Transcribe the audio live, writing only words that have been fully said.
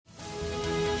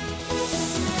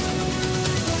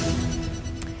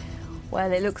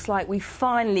Well, it looks like we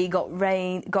finally got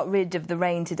rid of the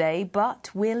rain today, but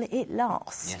will it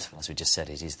last? Yes, well, as we just said,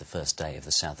 it is the first day of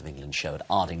the South of England show at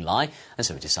Ardingly, and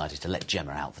so we decided to let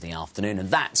Gemma out for the afternoon, and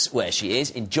that's where she is,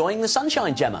 enjoying the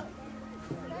sunshine, Gemma.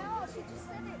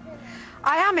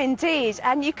 I am indeed,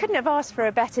 and you couldn't have asked for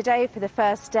a better day for the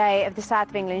first day of the South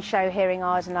of England show here in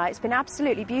Ardingly. It's been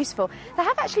absolutely beautiful. There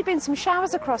have actually been some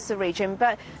showers across the region,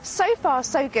 but so far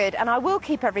so good, and I will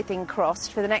keep everything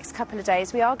crossed for the next couple of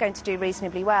days. We are going to do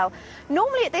reasonably well.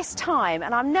 Normally at this time,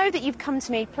 and I know that you've come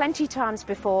to me plenty of times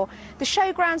before, the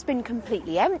showground's been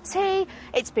completely empty,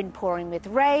 it's been pouring with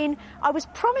rain. I was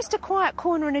promised a quiet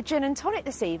corner and a gin and tonic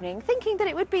this evening, thinking that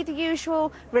it would be the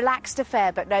usual relaxed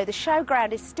affair, but no, the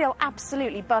showground is still absolutely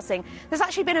buzzing. There's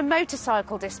actually been a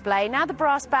motorcycle display. Now the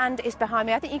brass band is behind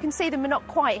me. I think you can see them but not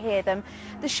quite hear them.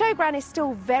 The showground is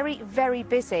still very, very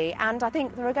busy, and I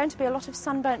think there are going to be a lot of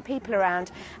sunburnt people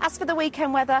around. As for the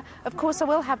weekend weather, of course I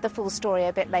will have the full story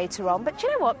a bit later on, but do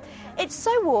you know what? It's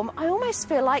so warm I almost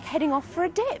feel like heading off for a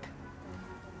dip.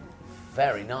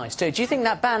 Very nice too. Do you think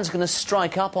that band's going to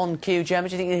strike up on cue, Gemma?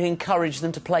 Do you think you can encourage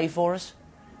them to play for us?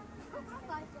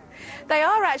 They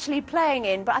are actually playing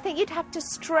in, but I think you'd have to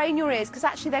strain your ears because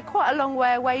actually they're quite a long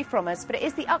way away from us. But it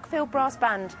is the Uckfield Brass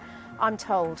Band, I'm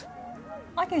told.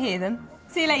 I can hear them.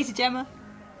 See you later, Gemma.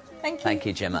 Thank you. Thank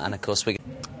you, Gemma. And of course we...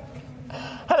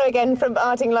 Hello again from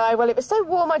Ardingly. Well, it was so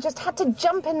warm I just had to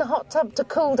jump in the hot tub to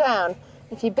cool down.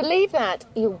 If you believe that,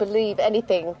 you'll believe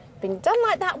anything. Been done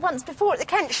like that once before at the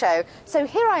Kent show, so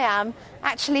here I am,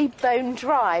 actually bone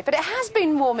dry. But it has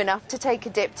been warm enough to take a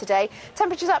dip today.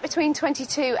 Temperatures up between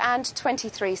 22 and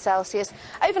 23 Celsius.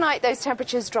 Overnight, those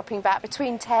temperatures dropping back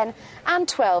between 10 and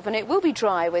 12, and it will be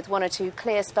dry with one or two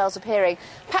clear spells appearing.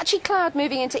 Patchy cloud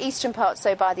moving into eastern parts,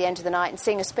 though, by the end of the night, and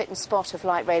seeing a spit and spot of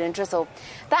light rain and drizzle.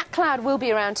 That cloud will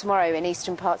be around tomorrow in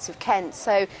eastern parts of Kent,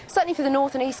 so certainly for the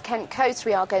north and east Kent coast,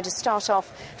 we are going to start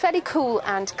off fairly cool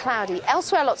and cloudy.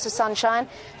 Elsewhere, lots of sunshine.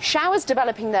 Showers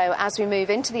developing, though, as we move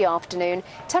into the afternoon.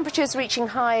 Temperatures reaching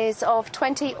highs of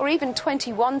 20 or even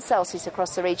 21 Celsius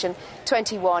across the region.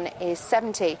 21 is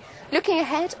 70. Looking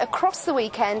ahead, across the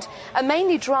weekend, a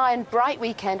mainly dry and bright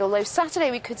weekend, although Saturday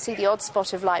we could see the odd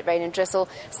spot of light rain and drizzle.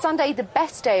 Sunday, the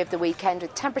best day of the weekend,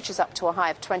 with temperatures up to a high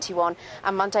of 21.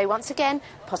 And Monday, once again,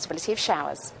 possibility of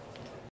showers.